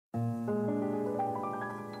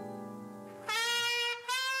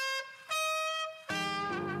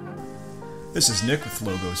This is Nick with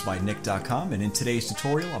logosbynick.com, and in today's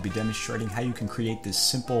tutorial I'll be demonstrating how you can create this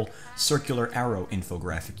simple circular arrow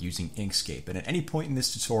infographic using Inkscape. And at any point in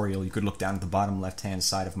this tutorial you could look down at the bottom left hand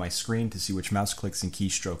side of my screen to see which mouse clicks and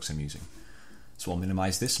keystrokes I'm using. So I'll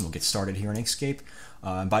minimize this and we'll get started here in Inkscape.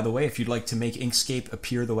 And by the way, if you'd like to make Inkscape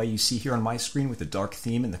appear the way you see here on my screen with the dark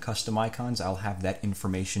theme and the custom icons, I'll have that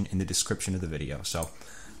information in the description of the video. So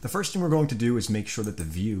the first thing we're going to do is make sure that the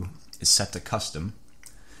view is set to custom.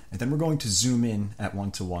 And then we're going to zoom in at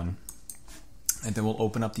 1:1, and then we'll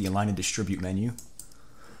open up the Align and Distribute menu,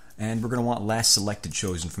 and we're going to want Last Selected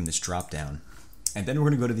chosen from this drop down. And then we're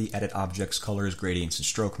going to go to the Edit Objects, Colors, Gradients, and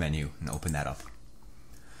Stroke menu and open that up.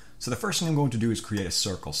 So the first thing I'm going to do is create a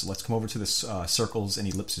circle. So let's come over to the Circles and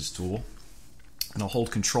Ellipses tool, and I'll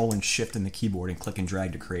hold Control and Shift in the keyboard and click and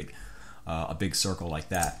drag to create a big circle like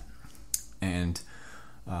that. And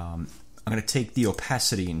I'm going to take the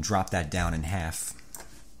opacity and drop that down in half.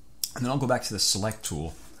 And then I'll go back to the Select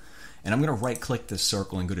tool, and I'm going to right click this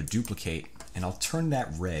circle and go to Duplicate, and I'll turn that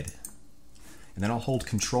red. And then I'll hold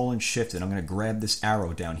Control and Shift, and I'm going to grab this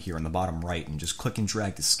arrow down here on the bottom right and just click and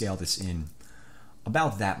drag to scale this in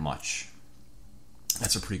about that much.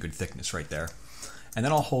 That's a pretty good thickness right there. And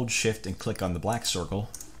then I'll hold Shift and click on the black circle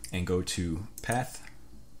and go to Path,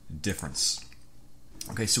 Difference.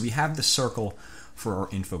 Okay, so we have the circle for our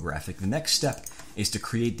infographic. The next step is to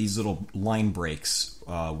create these little line breaks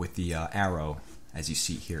with the arrow, as you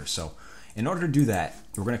see here. So in order to do that,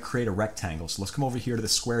 we're going to create a rectangle. So let's come over here to the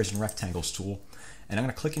Squares and Rectangles tool, and I'm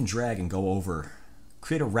going to click and drag and go over,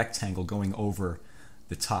 create a rectangle going over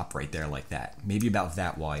the top right there like that, maybe about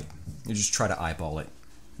that wide. You just try to eyeball it,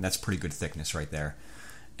 and that's pretty good thickness right there.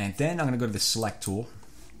 And then I'm going to go to the Select tool.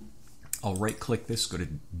 I'll right click this, go to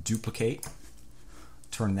Duplicate,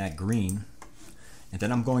 turn that green, and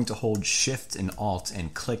then I'm going to hold Shift and Alt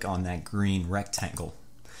and click on that green rectangle.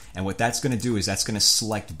 And what that's going to do is that's going to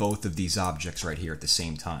select both of these objects right here at the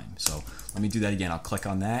same time. So let me do that again. I'll click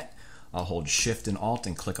on that. I'll hold Shift and Alt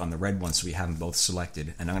and click on the red one so we have them both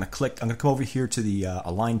selected. And I'm going to come over here to the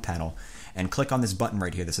Align panel and click on this button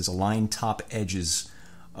right here that says Align Top Edges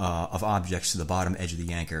of Objects to the bottom edge of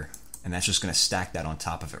the anchor. And that's just going to stack that on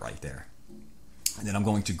top of it right there. And then I'm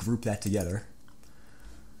going to group that together.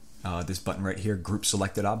 This button right here, Group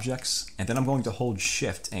Selected Objects, and then I'm going to hold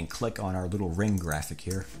Shift and click on our little ring graphic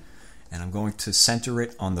here, and I'm going to center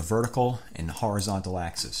it on the vertical and horizontal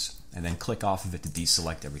axis, and then click off of it to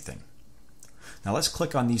deselect everything. Now let's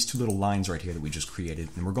click on these two little lines right here that we just created,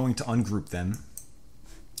 and we're going to ungroup them,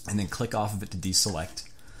 and then click off of it to deselect,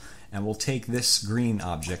 and we'll take this green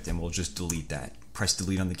object and we'll just delete that. Press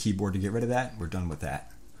delete on the keyboard to get rid of that. We're done with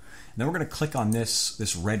that. And then we're going to click on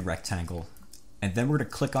this red rectangle, and then we're going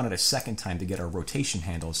to click on it a second time to get our rotation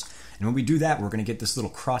handles. And when we do that, we're going to get this little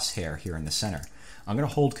crosshair here in the center. I'm going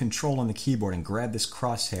to hold Control on the keyboard and grab this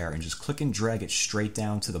crosshair and just click and drag it straight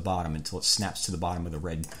down to the bottom until it snaps to the bottom of the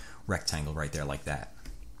red rectangle right there like that.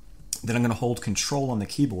 Then I'm going to hold Control on the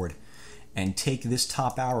keyboard and take this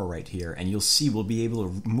top arrow right here, and you'll see we'll be able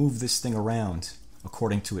to move this thing around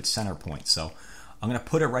according to its center point. So I'm going to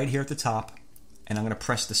put it right here at the top, and I'm going to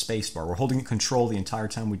press the space bar. We're holding Control the entire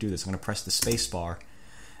time we do this. I'm going to press the space bar,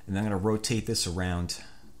 and then I'm going to rotate this around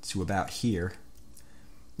to about here,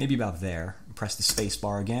 maybe about there. Press the space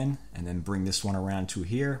bar again, and then bring this one around to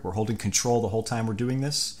here. We're holding Control the whole time we're doing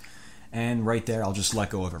this, and right there I'll just let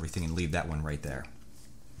go of everything and leave that one right there.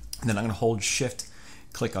 And then I'm going to hold Shift,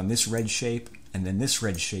 click on this red shape, and then this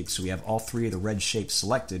red shape, so we have all three of the red shapes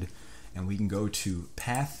selected, and we can go to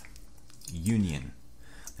Path, Union.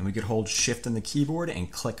 And we could hold Shift on the keyboard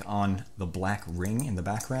and click on the black ring in the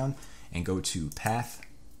background and go to Path,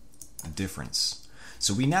 Difference.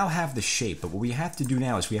 So we now have the shape, but what we have to do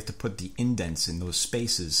now is we have to put the indents in those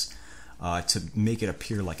spaces to make it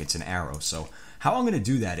appear like it's an arrow. So how I'm going to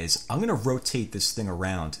do that is I'm going to rotate this thing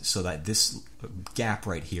around so that this gap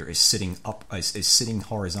right here is sitting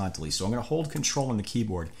horizontally. So I'm going to hold Control on the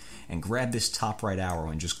keyboard and grab this top right arrow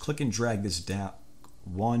and just click and drag this down.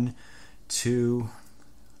 1, 2.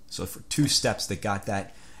 So for 2 steps it got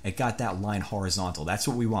that line horizontal. That's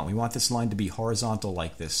what we want. We want this line to be horizontal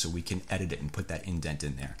like this so we can edit it and put that indent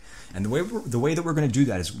in there. And the way that we're going to do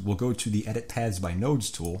that is we'll go to the Edit Paths by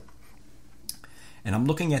Nodes tool, and I'm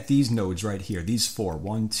looking at these nodes right here, these 4,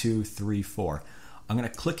 1, 2, 3, 4. I'm going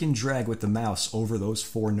to click and drag with the mouse over those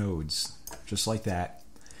 4 nodes, just like that.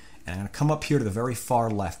 And I'm going to come up here to the very far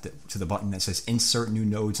left to the button that says Insert New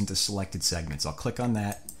Nodes into Selected Segments. I'll click on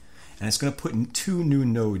that, and it's going to put 2 new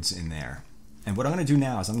nodes in there. And what I'm going to do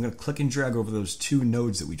now is I'm going to click and drag over those 2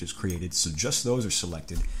 nodes that we just created, so just those are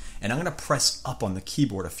selected. And I'm going to press up on the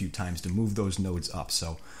keyboard a few times to move those nodes up.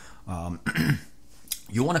 So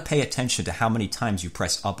you'll want to pay attention to how many times you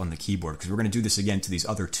press up on the keyboard, because we're going to do this again to these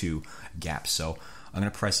other two gaps. So I'm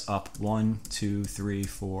going to press up 1, 2, 3,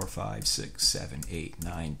 4, 5, 6, 7, 8,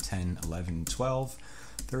 9, 10, 11, 12,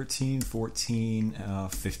 13, 14,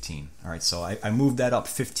 15. All right, so I moved that up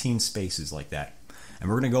 15 spaces like that. And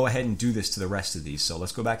we're going to go ahead and do this to the rest of these. So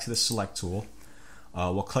let's go back to the select tool.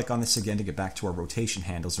 We'll click on this again to get back to our rotation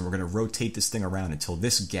handles, and we're going to rotate this thing around until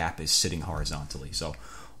this gap is sitting horizontally. So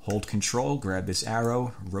hold Control, grab this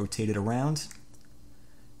arrow, rotate it around.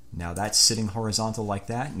 Now that's sitting horizontal like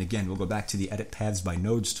that. And again, we'll go back to the Edit Paths by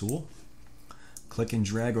Nodes tool. Click and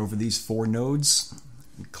drag over these 4 nodes.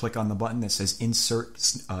 Click on the button that says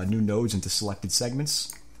Insert New Nodes into Selected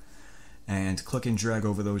Segments. And click and drag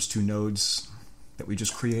over those 2 nodes that we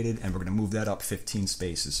just created, and we're going to move that up 15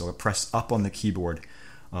 spaces. So I press up on the keyboard,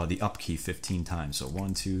 the up key 15 times. So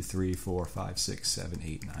 1, 2, 3, 4, 5, 6, 7,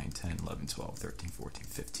 8, 9, 10, 11, 12, 13, 14,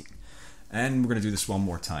 15. And we're going to do this one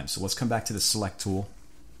more time. So let's come back to the select tool.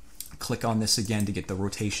 Click on this again to get the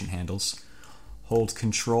rotation handles. Hold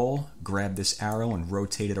Control, grab this arrow and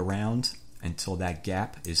rotate it around until that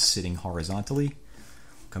gap is sitting horizontally.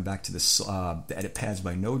 Come back to the Edit Paths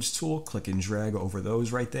by Nodes tool. Click and drag over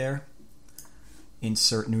those right there.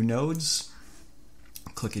 Insert New Nodes.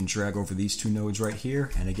 Click and drag over these 2 nodes right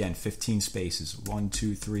here. And again, 15 spaces. 1,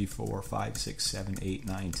 2, 3, 4, 5, 6, 7, 8,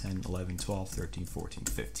 9, 10, 11, 12, 13, 14,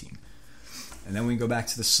 15. And then we can go back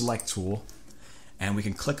to the select tool. And we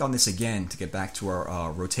can click on this again to get back to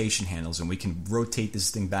our rotation handles. And we can rotate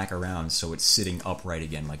this thing back around so it's sitting upright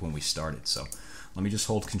again like when we started. So let me just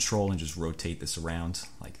hold Control and just rotate this around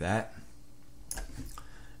like that.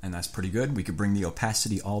 And that's pretty good. We could bring the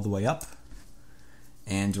opacity all the way up.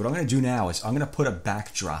 And what I'm going to do now is I'm going to put a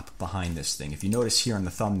backdrop behind this thing. If you notice here on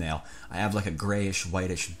the thumbnail, I have like a grayish,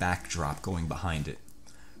 whitish backdrop going behind it,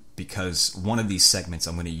 because one of these segments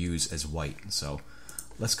I'm going to use as white. So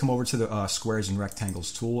let's come over to the Squares and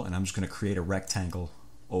Rectangles tool, and I'm just going to create a rectangle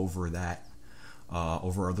over that,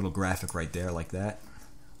 over our little graphic right there like that.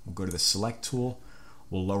 We'll go to the Select tool.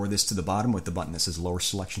 We'll lower this to the bottom with the button that says Lower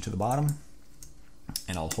Selection to the bottom.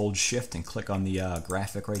 And I'll hold Shift and click on the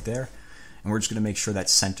graphic right there. And we're just going to make sure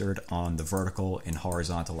that's centered on the vertical and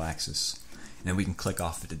horizontal axis. And then we can click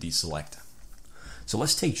off it to deselect. So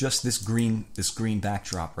let's take just this green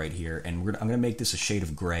backdrop right here, and I'm going to make this a shade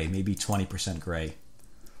of gray, maybe 20% gray.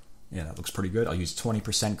 Yeah, that looks pretty good. I'll use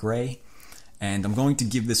 20% gray, and I'm going to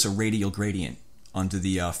give this a radial gradient. Under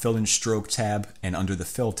the Fill and Stroke tab and under the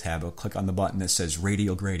Fill tab, I'll click on the button that says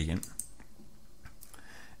Radial Gradient.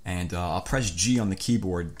 And I'll press G on the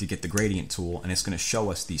keyboard to get the gradient tool, and it's going to show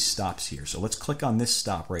us these stops here. So let's click on this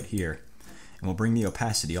stop right here, and we'll bring the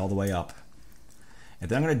opacity all the way up. And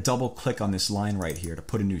then I'm going to double click on this line right here to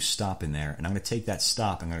put a new stop in there. And I'm going to take that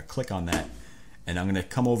stop, I'm going to click on that, and I'm going to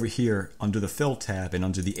come over here under the Fill tab, and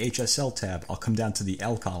under the HSL tab, I'll come down to the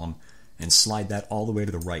L column and slide that all the way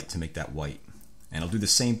to the right to make that white. And I'll do the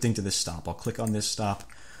same thing to this stop. I'll click on this stop,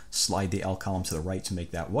 slide the L column to the right to make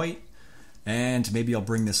that white. And maybe I'll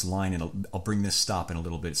bring this line and I'll bring this stop in a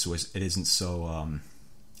little bit so it isn't so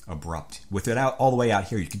abrupt. With it out all the way out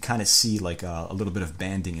here, you can kind of see like a little bit of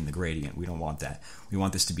banding in the gradient. We don't want that. We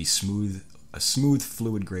want this to be smooth, a smooth,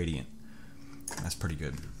 fluid gradient. That's pretty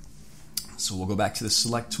good. So we'll go back to the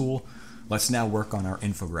Select tool. Let's now work on our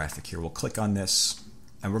infographic here. We'll click on this,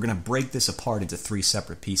 and we're going to break this apart into 3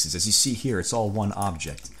 separate pieces. As you see here, it's all one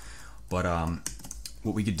object. But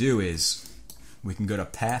what we could do is we can go to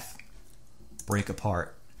Path, Break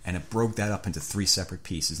Apart, and it broke that up into 3 separate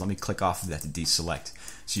pieces. Let me click off of that to deselect,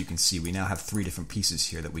 so you can see we now have 3 different pieces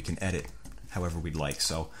here that we can edit however we'd like.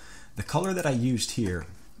 So the color that I used here,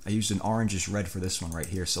 I used an orangish red for this one right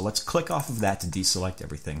here. So let's click off of that to deselect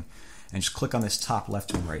everything, and just click on this top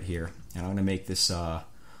left one right here. And I'm going to make this, I'm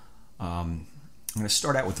going to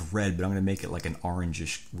start out with red, but I'm going to make it like an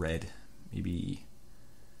orangish red. Maybe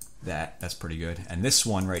that's pretty good. And this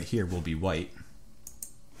one right here will be white.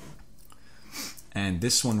 And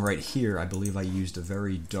this one right here, I believe I used a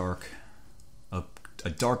very dark, a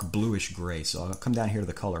dark bluish gray. So I'll come down here to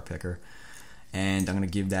the color picker, and I'm going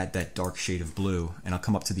to give that dark shade of blue. And I'll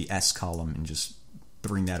come up to the S column and just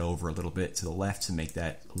bring that over a little bit to the left to make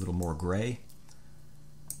that a little more gray.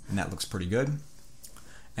 And that looks pretty good.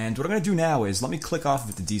 And what I'm going to do now is let me click off of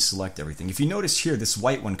it to deselect everything. If you notice here, this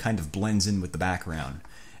white one kind of blends in with the background.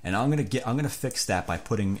 And I'm gonna fix that by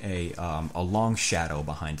putting a long shadow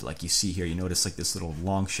behind it, like you see here. You notice like this little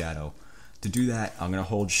long shadow. To do that, I'm gonna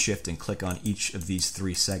hold Shift and click on each of these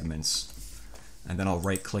 3 segments, and then I'll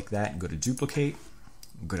right-click that and go to Duplicate,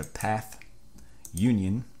 go to Path,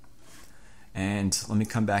 Union, and let me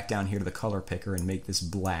come back down here to the color picker and make this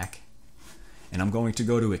black. And I'm going to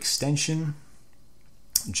go to Extension,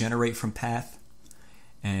 generate from path,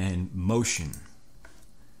 and motion.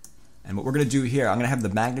 And what we're going to do here, I'm going to have the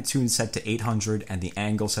magnitude set to 800 and the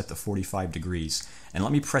angle set to 45 degrees. And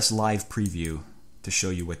let me press live preview to show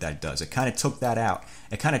you what that does. It kind of took that out.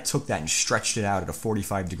 It kind of took that and stretched it out at a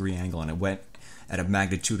 45 degree angle, and it went at a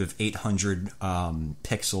magnitude of 800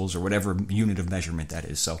 pixels or whatever unit of measurement that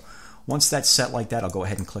is. So once that's set like that, I'll go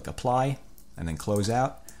ahead and click apply and then close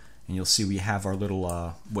out. And you'll see we have our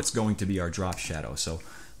little, what's going to be our drop shadow. So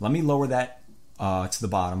let me lower that to the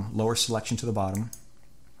bottom, lower selection to the bottom.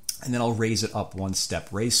 And then I'll raise it up one step.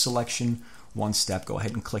 Raise selection one step. Go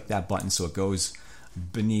ahead and click that button so it goes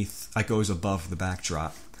above the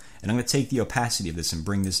backdrop. And I'm going to take the opacity of this and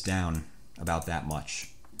bring this down about that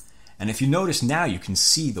much. And if you notice now, you can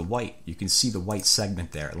see the white. You can see the white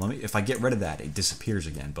segment there. If I get rid of that, it disappears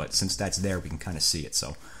again. But since that's there, we can kind of see it.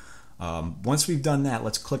 So once we've done that,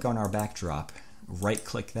 let's click on our backdrop.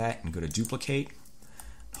 Right-click that and go to Duplicate.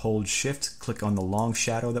 Hold Shift. Click on the long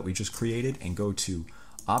shadow that we just created and go to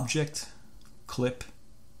Object, Clip,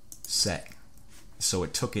 Set. So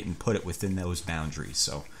it took it and put it within those boundaries.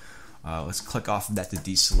 So let's click off of that to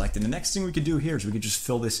deselect. And the next thing we could do here is we could just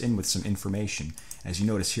fill this in with some information. As you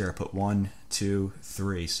notice here, I put 1, 2,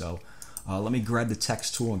 3. So let me grab the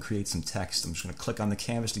text tool and create some text. I'm just going to click on the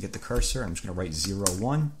canvas to get the cursor. I'm just going to write 0,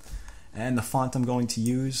 1. And the font I'm going to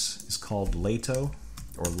use is called Lato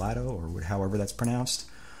or however that's pronounced.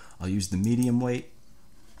 I'll use the medium weight.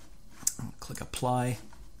 Click apply.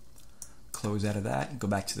 Close out of that, go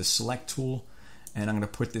back to the select tool, and I'm going to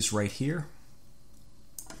put this right here.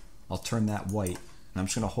 I'll turn that white, and I'm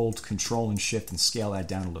just going to hold Control and Shift and scale that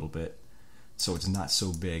down a little bit so it's not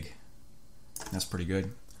so big. That's pretty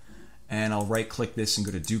good. And I'll right click this and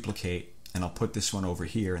go to Duplicate, and I'll put this one over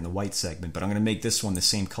here in the white segment, but I'm going to make this one the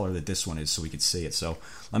same color that this one is so we can see it. So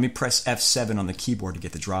let me press F7 on the keyboard to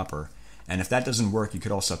get the dropper. And if that doesn't work, you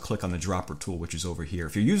could also click on the dropper tool, which is over here.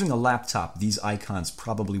 If you're using a laptop, these icons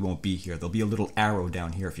probably won't be here. There'll be a little arrow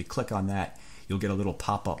down here. If you click on that, you'll get a little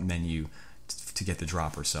pop-up menu to get the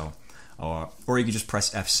dropper. So, or you can just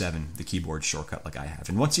press F7, the keyboard shortcut like I have.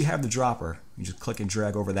 And once you have the dropper, you just click and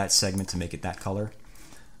drag over that segment to make it that color.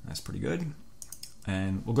 That's pretty good.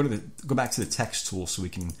 And we'll go back to the text tool so we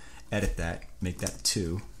can edit that, make that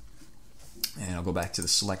 2. And I'll go back to the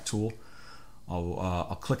select tool.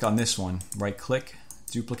 I'll click on this one, right click,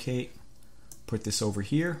 duplicate, put this over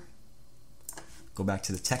here, go back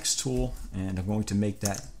to the text tool, and I'm going to make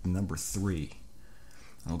that number 3.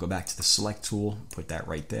 I'll go back to the select tool, put that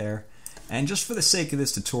right there. And just for the sake of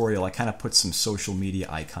this tutorial, I kind of put some social media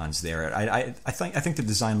icons there. I think the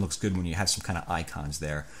design looks good when you have some kind of icons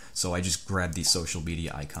there. So I just grabbed these social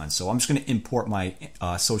media icons. So I'm just going to import my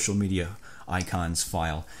social media icons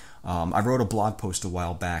file. I wrote a blog post a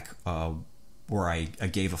while back where I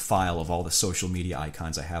gave a file of all the social media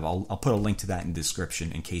icons I have. I'll put a link to that in the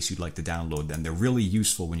description in case you'd like to download them. They're really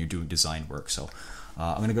useful when you're doing design work. So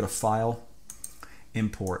I'm going to go to File,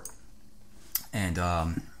 Import, and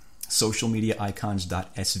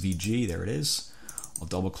socialmediaicons.svg. There it is. I'll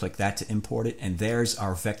double click that to import it, and there's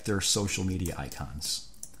our vector social media icons.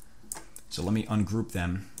 So let me ungroup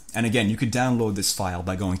them. And again, you could download this file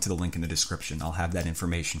by going to the link in the description. I'll have that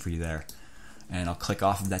information for you there. And I'll click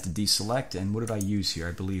off of that to deselect. And what did I use here?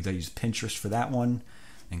 I believe I used Pinterest for that one,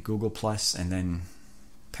 and Google Plus, and then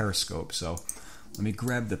Periscope. So let me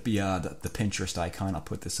grab the Pinterest icon. I'll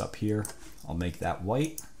put this up here. I'll make that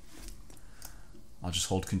white. I'll just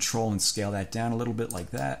hold Control and scale that down a little bit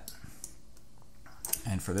like that.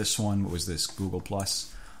 And for this one, what was this? Google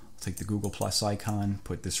Plus. I'll take the Google Plus icon,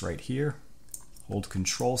 put this right here. Hold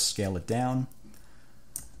Control, scale it down.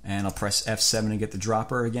 And I'll press F7 to get the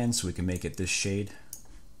dropper again so we can make it this shade.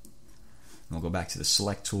 And we'll go back to the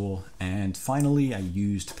select tool. And finally, I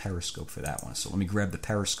used Periscope for that one. So let me grab the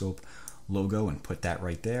Periscope logo and put that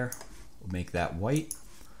right there. We'll make that white.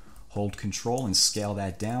 Hold Control and scale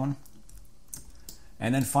that down.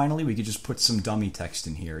 And then finally, we could just put some dummy text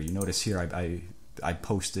in here. You notice here I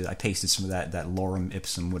pasted some of that lorem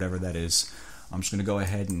ipsum, whatever that is. I'm just going to go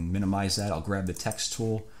ahead and minimize that. I'll grab the text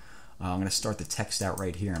tool. I'm going to start the text out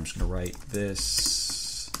right here. I'm just going to write,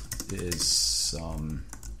 this is some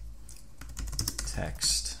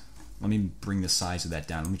text. Let me bring the size of that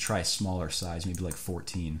down. Let me try a smaller size, maybe like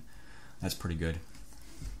 14. That's pretty good.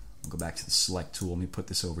 I'll go back to the select tool. Let me put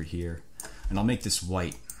this over here. And I'll make this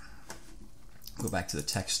white. Go back to the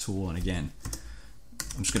text tool. And again,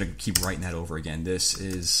 I'm just going to keep writing that over again. This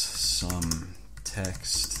is some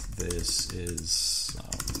text. This is some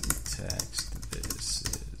text. This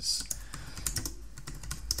is.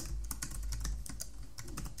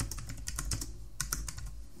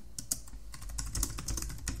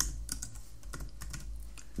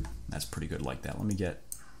 That's pretty good like that. Let me get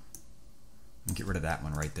rid of that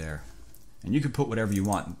one right there. And you can put whatever you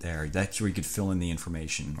want there. That's where you could fill in the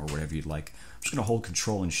information or whatever you'd like. I'm just going to hold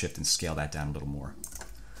Control and Shift and scale that down a little more.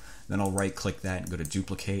 Then I'll right-click that and go to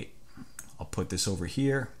Duplicate. I'll put this over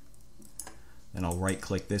here. Then I'll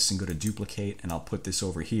right-click this and go to Duplicate, and I'll put this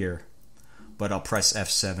over here. But I'll press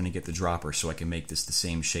F7 to get the dropper so I can make this the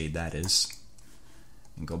same shade that is.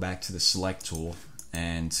 And go back to the Select tool,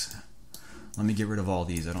 and let me get rid of all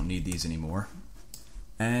these. I don't need these anymore.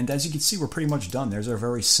 And as you can see, we're pretty much done. There's our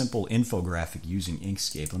very simple infographic using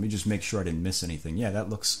Inkscape. Let me just make sure I didn't miss anything. Yeah, that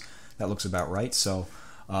looks about right. So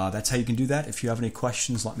that's how you can do that. If you have any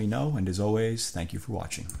questions, let me know. And as always, thank you for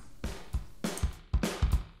watching.